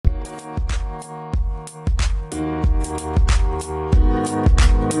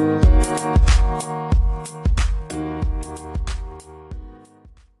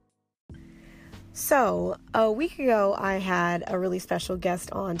A week ago, I had a really special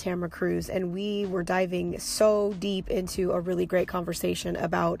guest on, Tamara Cruz, and we were diving so deep into a really great conversation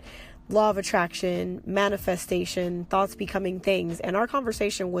about law of attraction, manifestation, thoughts becoming things. And our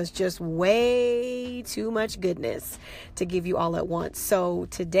conversation was just way too much goodness to give you all at once. So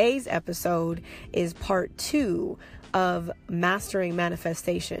today's episode is part 2 of Mastering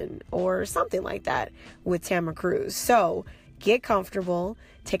Manifestation, or something like that, with Tamara Cruz. So get comfortable,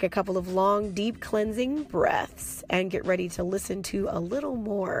 take a couple of long, deep cleansing breaths, and get ready to listen to a little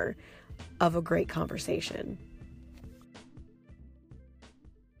more of a great conversation.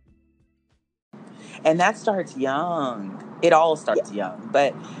 And that starts young. It all starts young.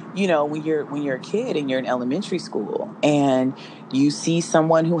 But, you know, when you're a kid and you're in elementary school and you see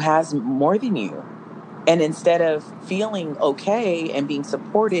someone who has more than you, and instead of feeling okay and being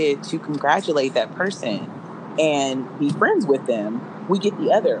supported to congratulate that person and be friends with them, we get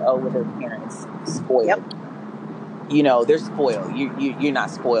the other, well, their parents spoiled. Yep. You know, they're spoiled. You're not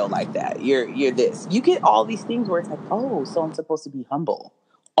spoiled like that. You're this. You get all these things where it's like, oh, so I'm supposed to be humble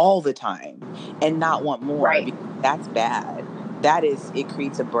all the time and not want more. Right. Because that's bad. It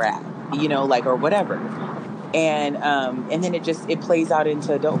creates a brat, you know, like, or whatever. And then it plays out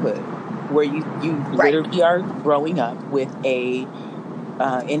into adulthood where you Right. literally are growing up with a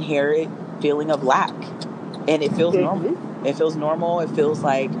inherent feeling of lack, and it feels normal. It feels normal. It feels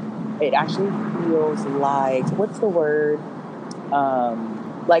like, it actually feels like, what's the word?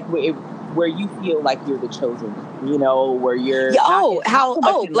 Like where you feel like you're the chosen one, you know, where you're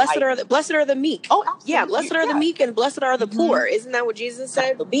blessed are the meek. Oh, absolutely. Yeah, blessed are the meek and blessed are the poor. Isn't that what Jesus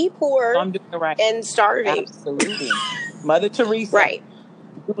said? Be poor I'm doing it right. and starving. Absolutely. Mother Teresa. Right.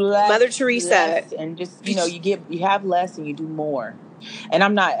 Mother Teresa. And just, you know, you have less and you do more. And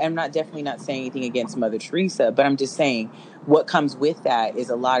I'm definitely not saying anything against Mother Teresa, but I'm just saying what comes with that is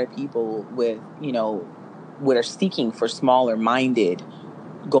a lot of people with, you know, what are seeking for smaller minded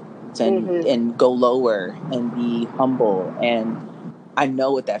goals and go lower and be humble. And I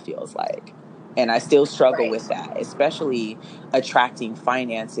know what that feels like. And I still struggle with that, especially attracting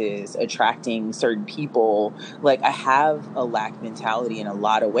finances, attracting certain people. Like, I have a lack mentality in a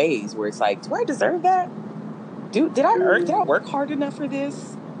lot of ways where it's like, do I deserve that? Did I work hard enough for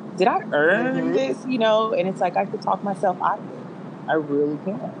this? Did I earn this? You know, and it's like, I could talk myself out of it. I really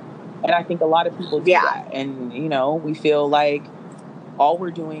can. And I think a lot of people do that. And, you know, we feel like all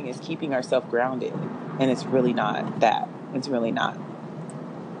we're doing is keeping ourselves grounded. And it's really not that. It's really not.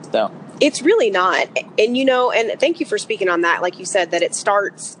 So. It's really not. And, you know, and thank you for speaking on that. Like you said, that it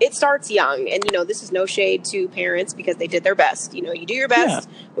starts young. And, you know, this is no shade to parents because they did their best. You know, you do your best.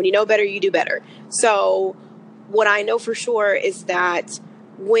 When you know better, you do better. So what I know for sure is that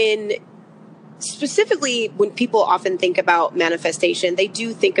specifically when people often think about manifestation, they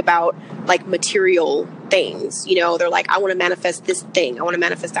do think about like material things. You know, they're like, I want to manifest this thing. I want to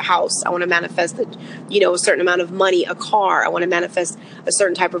manifest a house. I want to manifest a certain amount of money, a car. I want to manifest a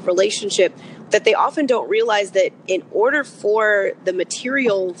certain type of relationship. That they often don't realize that in order for the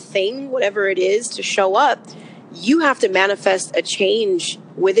material thing, whatever it is, to show up, you have to manifest a change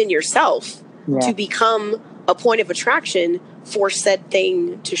within yourself to become a point of attraction for said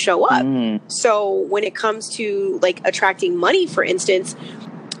thing to show up. So when it comes to like attracting money, for instance,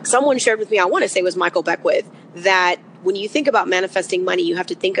 someone shared with me, I want to say it was Michael Beckwith, that when you think about manifesting money, you have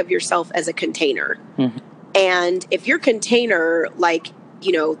to think of yourself as a container. And if your container, like,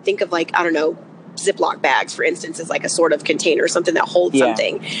 you know, think of like, I don't know, Ziploc bags, for instance, as like a sort of container, something that holds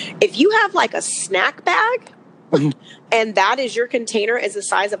something. If you have like a snack bag and that is your container as the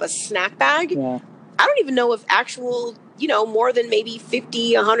size of a snack bag, I don't even know if actual, you know, more than maybe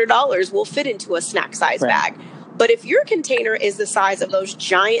 $50, $100 will fit into a snack size bag. But if your container is the size of those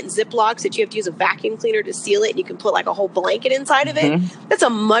giant Ziplocs that you have to use a vacuum cleaner to seal it, and you can put like a whole blanket inside of it, that's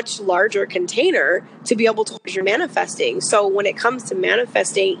a much larger container to be able to hold your manifesting. So when it comes to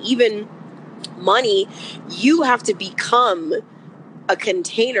manifesting, even money, you have to become a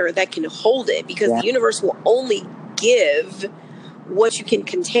container that can hold it, because the universe will only give what you can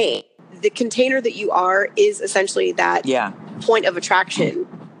contain. The container that you are is essentially that point of attraction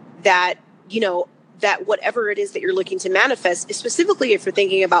that, you know, that whatever it is that you're looking to manifest, specifically if you're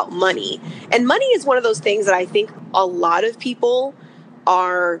thinking about money. And money is one of those things that I think a lot of people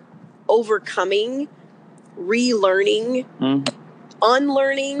are overcoming, relearning,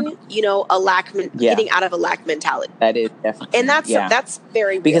 unlearning, you know, getting out of a lack mentality. That is definitely. And that's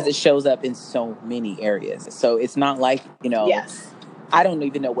very real. Because it shows up in so many areas. So it's not like, you know, I don't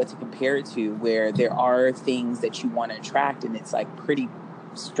even know what to compare it to, where there are things that you want to attract and it's like pretty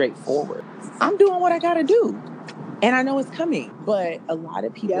straightforward. I'm doing what I got to do. And I know it's coming, but a lot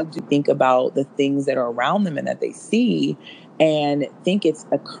of people do think about the things that are around them and that they see and think it's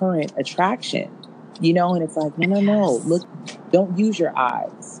a current attraction, you know, and it's like, no, look, don't use your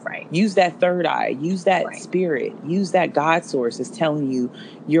eyes. Right. Use that third eye, use that spirit, use that God source is telling you,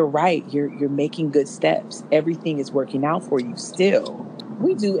 you're right. You're making good steps. Everything is working out for you still.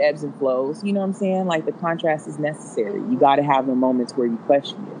 We do ebbs and flows, you know what I'm saying? Like the contrast is necessary. You got to have the moments where you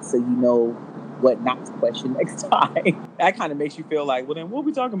question it so you know what not to question next time. That kind of makes you feel like, well, then what are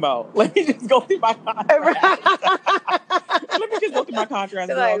we talking about? Let me just go through my contrast. Let me just go through my contrast.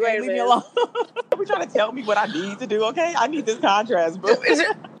 Girl, like, okay? Leave me alone. You're trying to tell me what I need to do, okay? I need this contrast, bro.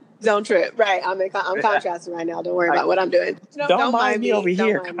 Don't trip. Right. I'm contrasting right now. Don't worry about what I'm doing. Don't mind me over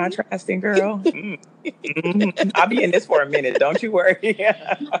here contrasting, girl. I'll be in this for a minute. Don't you worry.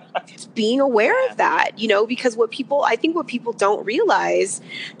 Being aware of that, you know, because what people don't realize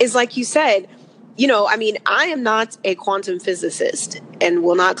is, like you said, you know, I mean, I am not a quantum physicist and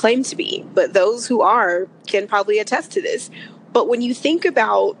will not claim to be, but those who are can probably attest to this. But when you think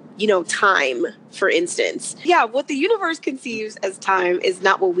about, you know, time, for instance, what the universe conceives as time is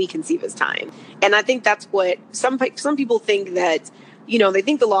not what we conceive as time. And I think that's what some people think, that, you know, they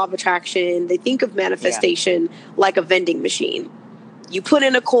think the law of attraction, they think of manifestation like a vending machine. You put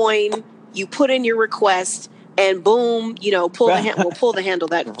in a coin, you put in your request, and boom, you know, pull the handle.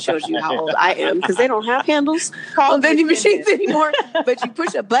 That shows you how old I am, because they don't have handles on vending machines anymore. But you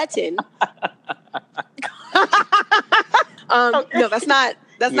push a button. No, that's not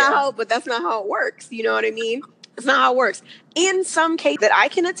how it works. You know what I mean? It's not how it works. In some cases that I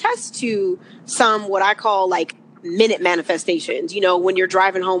can attest to, some what I call like minute manifestations, you know, when you're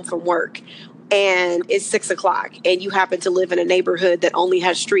driving home from work and it's 6:00 and you happen to live in a neighborhood that only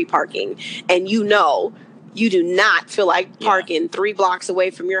has street parking, and you know, you do not feel like parking 3 blocks away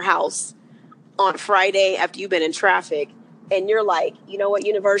from your house on Friday after you've been in traffic. And you're like, you know what,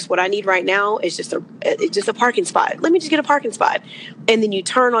 universe, what I need right now is just a parking spot. Let me just get a parking spot. And then you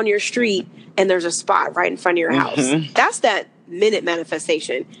turn on your street and there's a spot right in front of your house. That's that minute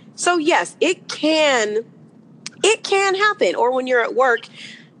manifestation. So yes, it can happen. Or when you're at work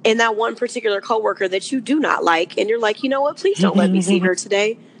and that one particular coworker that you do not like, and you're like, you know what, please don't let me see her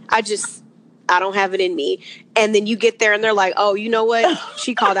today. I don't have it in me. And then you get there and they're like, oh, you know what?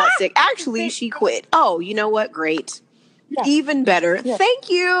 She called out sick. Actually, she quit. Oh, you know what? Great. Yeah. Even better. Yeah. Thank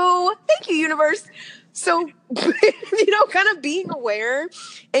you, universe. So, you know, kind of being aware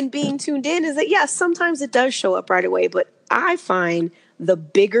and being tuned in is that, yes, sometimes it does show up right away. But I find the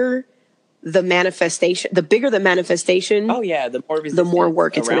bigger the manifestation, oh yeah, the more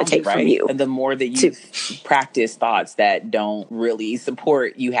work it's going to take from you. And the more that you practice thoughts that don't really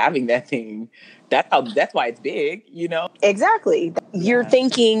support you having that thing. That's why it's big, you know? Exactly. You're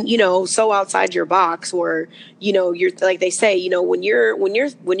thinking, you know, so outside your box, or, you know, you're like they say, you know, when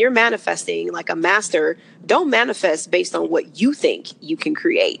you're manifesting like a master, don't manifest based on what you think you can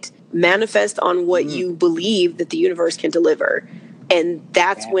create. Manifest on what you believe that the universe can deliver. And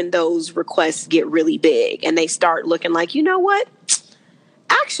that's when those requests get really big and they start looking like, you know what?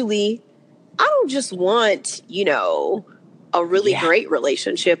 Actually, I don't just want, you know, a really great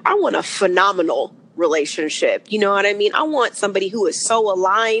relationship. I want a phenomenal relationship. You know what I mean? I want somebody who is so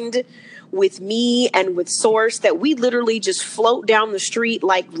aligned with me and with source that we literally just float down the street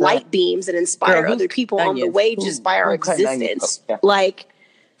like light beams and inspire other people on the way just by our existence. Like,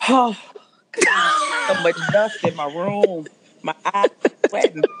 so much dust in my room. My eyes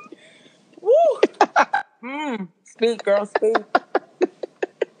sweating. Woo! Speak, girl, speak.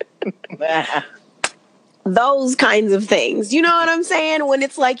 Those kinds of things. You know what I'm saying? When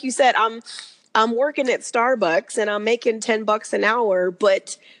it's like you said, I'm working at Starbucks and I'm making $10 an hour,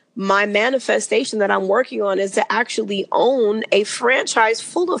 but my manifestation that I'm working on is to actually own a franchise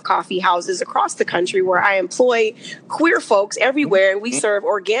full of coffee houses across the country where I employ queer folks everywhere, and we serve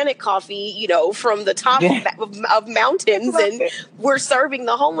organic coffee, you know, from the top of mountains, and we're serving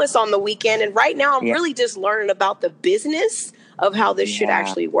the homeless on the weekend. And right now I'm really just learning about the business of how this shit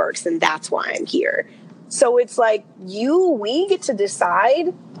actually works, and that's why I'm here. So it's like we get to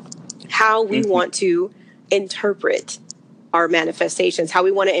decide how we want to interpret our manifestations, how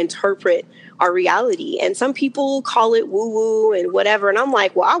we want to interpret our reality. And some people call it woo-woo and whatever. And I'm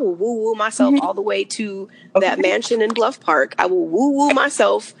like, well, I will woo-woo myself all the way to that mansion in Bluff Park. I will woo-woo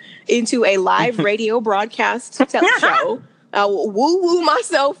myself into a live radio broadcast show. I will woo-woo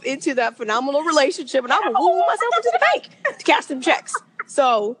myself into that phenomenal relationship. And I will woo-woo myself into the bank to cash some checks.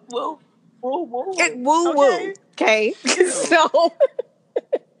 So, woo-woo. Okay. So,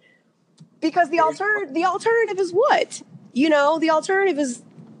 because the alternative is what? You know, the alternative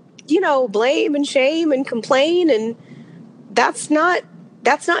blame and shame and complain, and that's not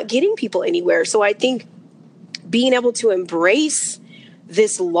getting people anywhere. So I think being able to embrace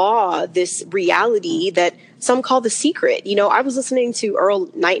this law, this reality that some call the secret. I was listening to Earl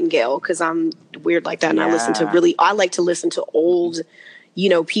Nightingale because I'm weird like that. And I like to listen to old,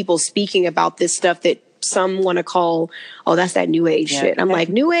 people speaking about this stuff that some want to call, oh, that's that new age shit. I'm like,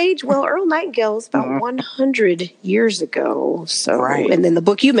 new age? Well, Earl Nightingale is about 100 years ago. So, and then the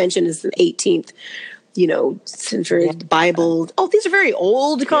book you mentioned is the 18th, century Bible. Oh, these are very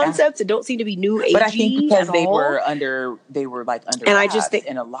old concepts that don't seem to be new agey. But I think because they were under and I just think,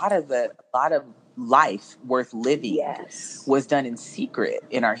 and a lot of life worth living was done in secret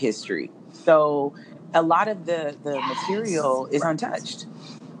in our history. So a lot of the material is untouched.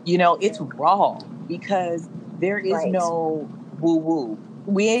 It's raw because there is no woo woo.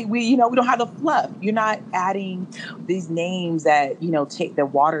 We don't have the fluff. You're not adding these names that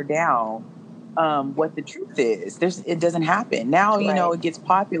water down what the truth is. It doesn't happen now. It gets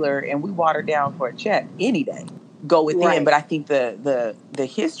popular and we water down for a check any day. Go within, but I think the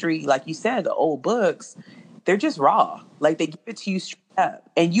history, like you said, the old books, they're just raw. Like they give it to you straight up,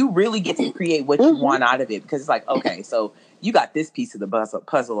 and you really get to create what you want out of it because it's like, okay, so you got this piece of the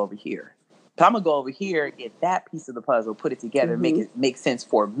puzzle over here. So I'm gonna go over here, get that piece of the puzzle, put it together, make it make sense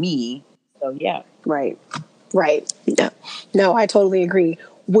for me. So yeah, right. No, I totally agree.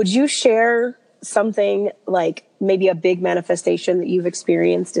 Would you share something like maybe a big manifestation that you've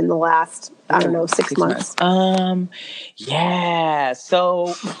experienced in the last, 6 months? Yeah.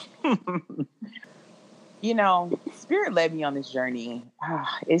 So, Spirit led me on this journey.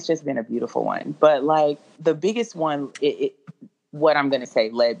 It's just been a beautiful one. But like the biggest one, what I'm going to say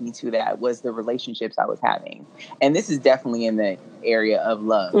led me to that was the relationships I was having. And this is definitely in the area of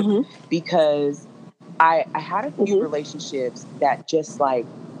love because I had a few relationships that just like,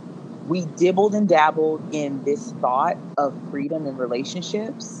 we dibbled and dabbled in this thought of freedom in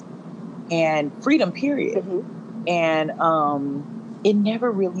relationships and freedom, period. And it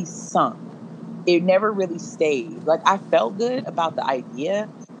never really sunk. It never really stayed. Like I felt good about the idea,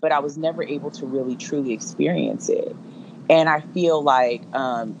 but I was never able to really truly experience it. And I feel like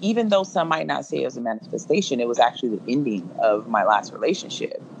even though some might not say it was a manifestation, it was actually the ending of my last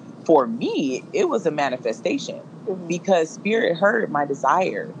relationship. For me, it was a manifestation because Spirit heard my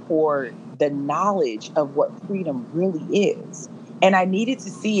desire for the knowledge of what freedom really is. And I needed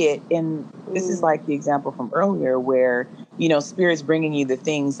to see it. And this is like the example from earlier where, Spirit's bringing you the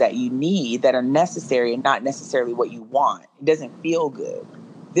things that you need that are necessary and not necessarily what you want. It doesn't feel good.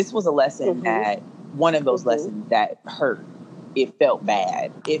 This was a lesson one of those lessons that hurt. It felt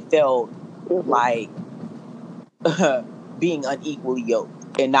bad. It felt like being unequally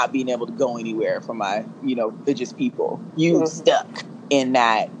yoked and not being able to go anywhere from my, religious people. You stuck in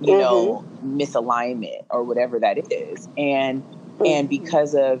that, misalignment or whatever that is. And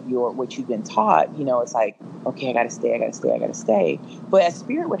because of what you've been taught, it's like, okay, I gotta stay. But as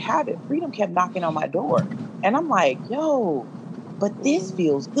Spirit would have it, freedom kept knocking on my door. And I'm like, yo, but this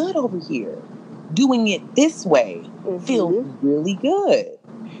feels good over here. Doing it this way feels really good.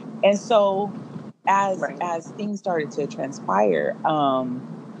 And so as things started to transpire, I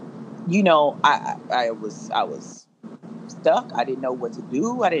was stuck. I didn't know what to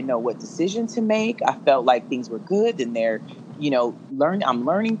do. I didn't know what decision to make. I felt like things were good, and I'm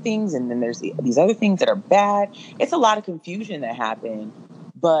learning things, and then there's these other things that are bad. It's a lot of confusion that happened,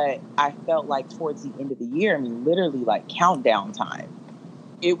 but I felt like towards the end of the year, literally like countdown time.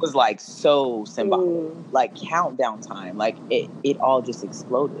 It was like so symbolic, like countdown time, like it all just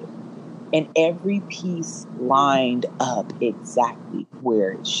exploded. And every piece lined up exactly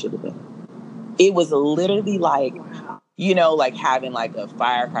where it should have been. It was literally like, like having like a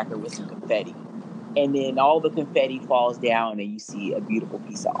firecracker with some confetti. And then all the confetti falls down and you see a beautiful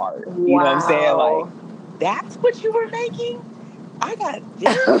piece of art. You know what I'm saying? Like, that's what you were making? I got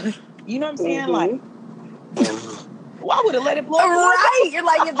this. You know what I'm saying? Like, well, I would have let it blow. Right. You're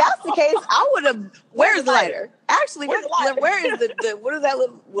like, if that's the case, I would have. Where's the lighter? Actually, where is the what is that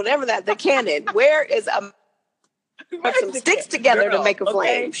little, whatever that, the cannon? Where is put some sticks together to make a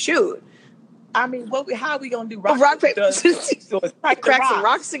flame? Okay. Shoot. How are we going to do rock paper? Crack some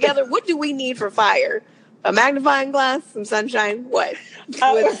rocks together. What do we need for fire? A magnifying glass? Some sunshine? What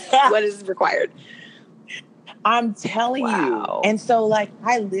is required? I'm telling you. And so, like,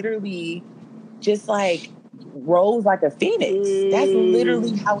 I literally just, like, rose like a phoenix. That's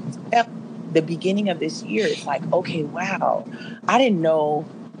literally how it felt the beginning of this year. It's like, okay, wow. I didn't know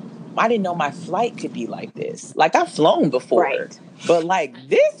my flight could be like this. Like, I've flown before. But, like,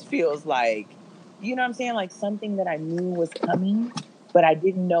 this feels like, you know what I'm saying? Like, something that I knew was coming but I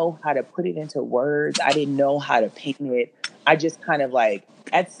didn't know how to put it into words. I didn't know how to paint it. I just kind of like,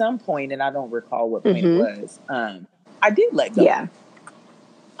 at some point, and I don't recall what point it was, I did let go. Yeah.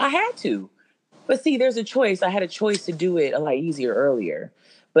 I had to. But see, there's a choice. I had a choice to do it a lot easier earlier.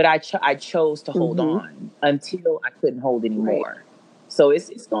 But I chose to hold on until I couldn't hold anymore. Right. So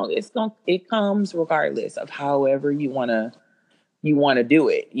it comes regardless of however you wanna do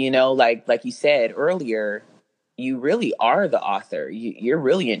it. You know, like you said earlier, you really are the author. You're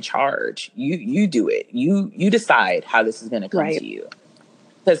really in charge. You do it. You decide how this is gonna come to you.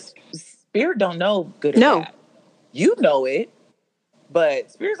 Because spirit don't know good or bad. You know it,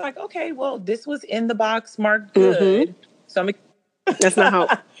 but spirit's like, okay, well, this was in the box marked good. So that's not how.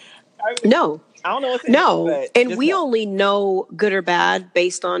 No. I don't know what's in it, and we only know good or bad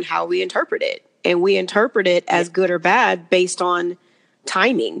based on how we interpret it. And we interpret it as good or bad based on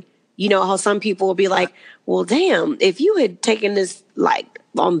timing. You know how some people will be like, well, damn, if you had taken this like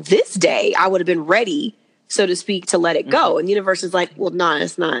on this day, I would have been ready, so to speak, to let it go. And the universe is like, well, no,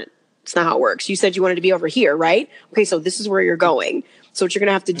 it's not how it works. You said you wanted to be over here, right? Okay, so this is where you're going. So what you're going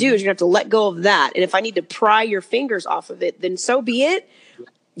to have to do is you're going to have to let go of that. And if I need to pry your fingers off of it, then so be it.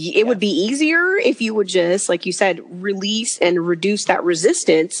 It would be easier if you would just, like you said, release and reduce that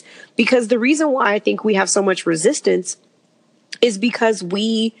resistance. Because the reason why I think we have so much resistance is because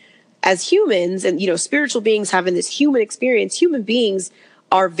we, as humans and, you know, spiritual beings having this human experience, human beings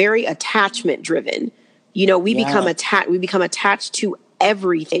are very attachment driven. You know, we become attached to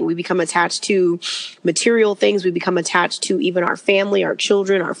everything. We become attached to material things. We become attached to even our family, our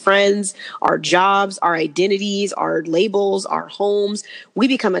children, our friends, our jobs, our identities, our labels, our homes. We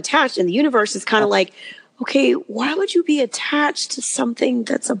become attached, and the universe is kind of like, okay, why would you be attached to something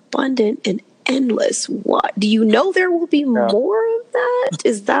that's abundant and endless? What? Do you know there will be more of that?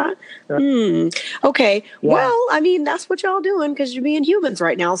 Is that? Okay. Yeah. Well, I mean, that's what y'all doing because you're being humans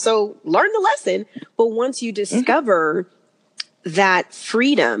right now. So learn the lesson. But once you discover that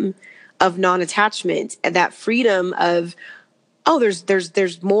freedom of non-attachment and that freedom of, oh,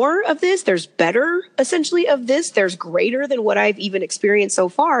 there's more of this, there's better essentially of this, there's greater than what I've even experienced so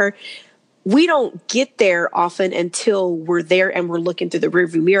far. We don't get there often until we're there and we're looking through the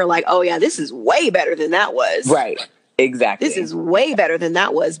rearview mirror like, oh yeah, this is way better than that was. Right. Exactly. This is way better than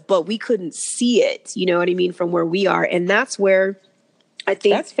that was, but we couldn't see it. You know what I mean? From where we are. And that's where I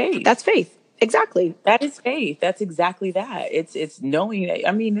think that's faith. Exactly. That is faith. That's exactly that. It's knowing that,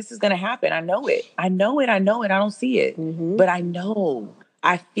 I mean, this is going to happen. I know it. I don't see it, but I know,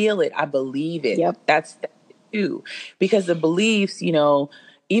 I feel it. I believe it. Yep. That's too, because the beliefs, you know,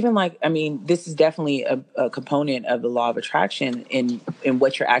 even like, I mean, this is definitely a component of the law of attraction in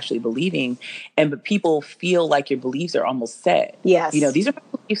what you're actually believing. But people feel like your beliefs are almost set. Yes. You know, these are my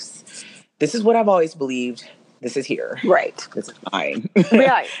beliefs. This is what I've always believed. This is here. Right. This is mine.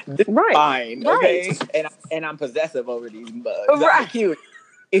 Right. This is mine. Okay. Right. And I'm possessive over these bugs. Right. Cute.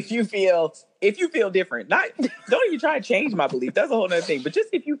 If you feel different, don't even try to change my belief. That's a whole nother thing. But just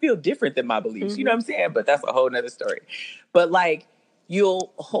if you feel different than my beliefs, you know what I'm saying? But that's a whole nother story. But like,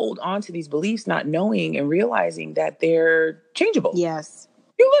 you'll hold on to these beliefs not knowing and realizing that they're changeable. Yes.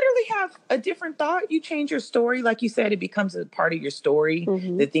 You literally have a different thought. You change your story. Like you said, it becomes a part of your story,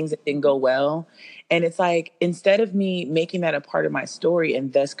 the things that didn't go well. And it's like, instead of me making that a part of my story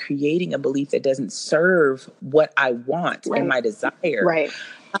and thus creating a belief that doesn't serve what I want and my desire,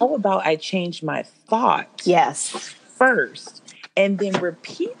 how about I change my thought first and then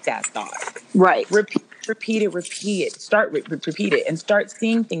repeat that thought? Right. Repeat it. Repeat it and start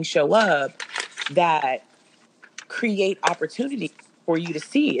seeing things show up that create opportunity for you to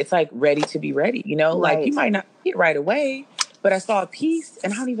see. It's like ready to be ready, you know, like you might not see it right away, but I saw a piece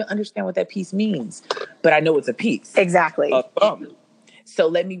and I don't even understand what that piece means, but I know it's a piece. Exactly. So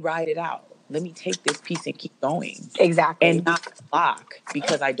let me ride it out. Let me take this piece and keep going. Exactly. And not block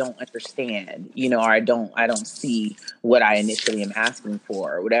because I don't understand, you know, or I don't see what I initially am asking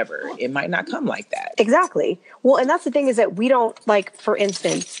for or whatever. It might not come like that. Exactly. Well, and that's the thing is that we don't, like, for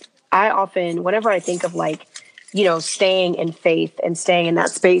instance, I often, whenever I think of like, you know, staying in faith and staying in that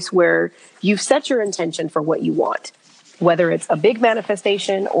space where you've set your intention for what you want, whether it's a big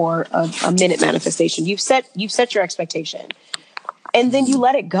manifestation or a minute manifestation, you've set your expectation and then you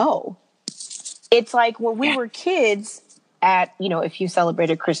let it go. It's like when we were kids at, you know, if you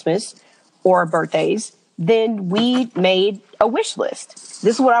celebrated Christmas or birthdays, then we made a wish list.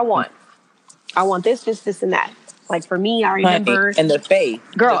 This is what I want. I want this, and that. Like for me, I remember. And the faith.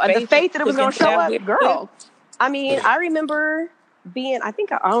 Girl, the faith that it was going to show up. Girl. I mean, I remember being, I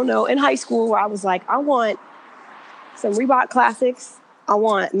don't know, in high school where I was like, I want some Reebok Classics. I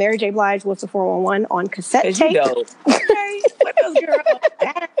want Mary J. Blige, What's the 411 on cassette tape. Okay, what those girls?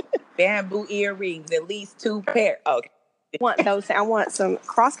 Bamboo earrings, at least 2 pair. Okay. I want some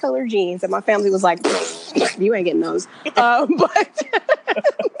cross-colored jeans, and my family was like, "You ain't getting those." But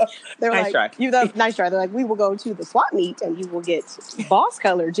they were Nice like, try. Nice try." They're like, "We will go to the swap meet, and you will get boss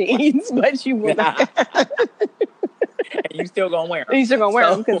color jeans, but you will not." And you still gonna wear them. You still gonna wear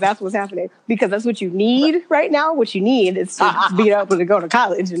them because that's what's happening. Because that's what you need right now. What you need is to be able to go to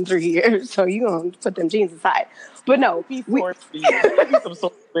college in 3 years. So you gonna put them jeans aside. But no, be source for you. I'll be some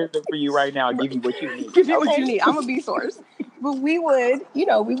source for you right now. I'll give you what you need. Give you what you need. I'm gonna be source. But we would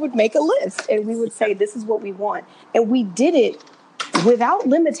make a list and we would say, this is what we want. And we did it without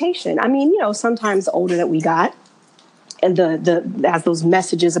limitation. I mean, sometimes the older that we got and as those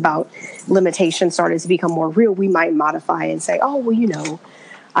messages about limitation started to become more real, we might modify and say, oh, well,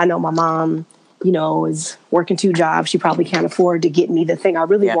 I know my mom, is working 2 jobs. She probably can't afford to get me the thing I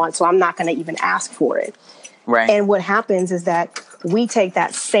really want. So I'm not going to even ask for it. Right. And what happens is that we take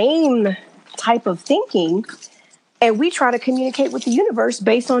that same type of thinking and we try to communicate with the universe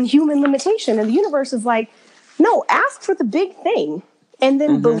based on human limitation. And the universe is like, no, ask for the big thing and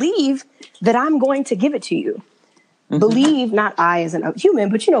then believe that I'm going to give it to you. Believe, not I as a human,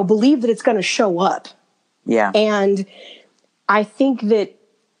 but, believe that it's going to show up. Yeah. And I think that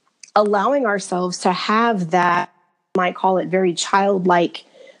allowing ourselves to have that, I might call it very childlike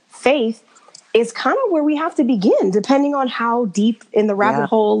faith, is kind of where we have to begin, depending on how deep in the rabbit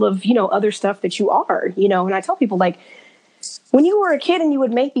hole of, other stuff that you are, and I tell people, like, when you were a kid and you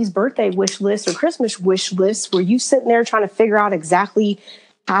would make these birthday wish lists or Christmas wish lists, were you sitting there trying to figure out exactly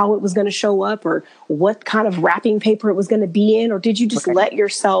how it was going to show up or what kind of wrapping paper it was going to be in? Or did you just let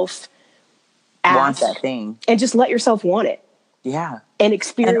yourself want that thing and just let yourself want it? Yeah. And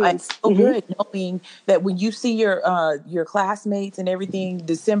experience. And good knowing that when you see your classmates and everything,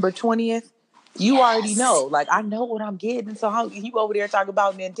 December 20th, you already know, like, I know what I'm getting. So you over there talking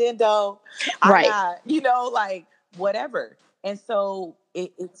about Nintendo, right? Like whatever. And so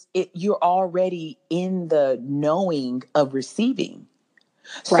you're already in the knowing of receiving.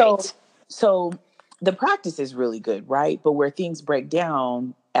 Right. So the practice is really good, right? But where things break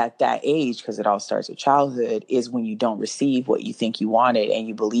down at that age, because it all starts with childhood, is when you don't receive what you think you wanted and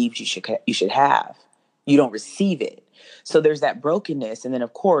you believed you should have. You don't receive it. So there's that brokenness. And then,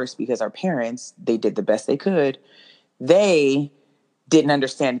 of course, because our parents, they did the best they could, they didn't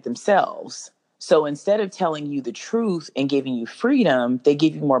understand it themselves. So instead of telling you the truth and giving you freedom, they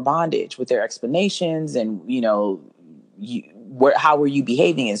give you more bondage with their explanations and, how were you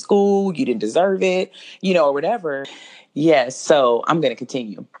behaving in school? You didn't deserve it, or whatever. Yes. So I'm going to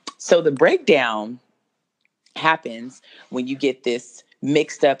continue. So the breakdown happens when you get this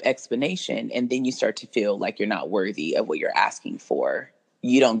mixed up explanation and then you start to feel like you're not worthy of what you're asking for.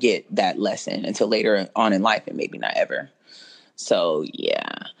 You don't get that lesson until later on in life and maybe not ever. So, yeah.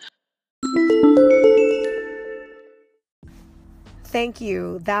 Thank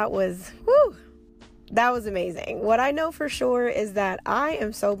you. That was amazing. What I know for sure is that I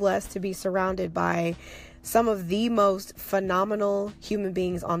am so blessed to be surrounded by some of the most phenomenal human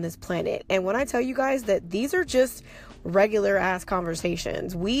beings on this planet. And when I tell you guys that these are just regular ass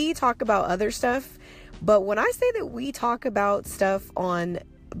conversations, we talk about other stuff, but when I say that we talk about stuff on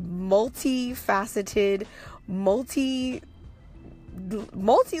multifaceted,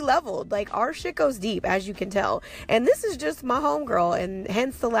 multi-leveled, like, our shit goes deep, as you can tell. And this is just my homegirl, and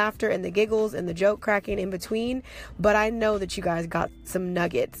hence the laughter and the giggles and the joke cracking in between. But I know that you guys got some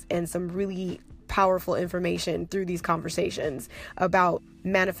nuggets and some really powerful information through these conversations about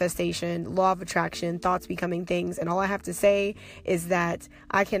manifestation, law of attraction, thoughts becoming things. And all I have to say is that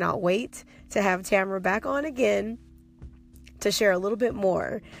I cannot wait to have Tamara back on again to share a little bit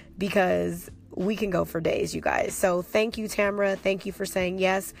more, because we can go for days, you guys. So thank you, Tamara. Thank you for saying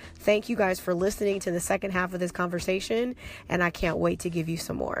yes. Thank you guys for listening to the second half of this conversation. And I can't wait to give you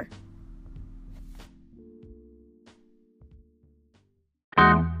some more.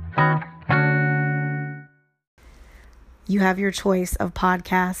 You have your choice of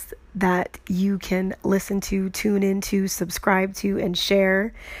podcasts that you can listen to, tune into, subscribe to, and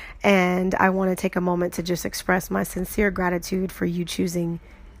share. And I want to take a moment to just express my sincere gratitude for you choosing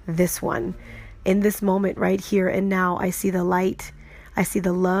this one. In this moment right here and now, I see the light, I see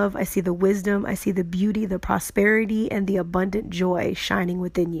the love, I see the wisdom, I see the beauty, the prosperity, and the abundant joy shining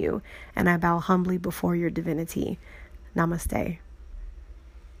within you. And I bow humbly before your divinity. Namaste.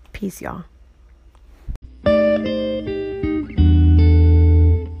 Peace, y'all.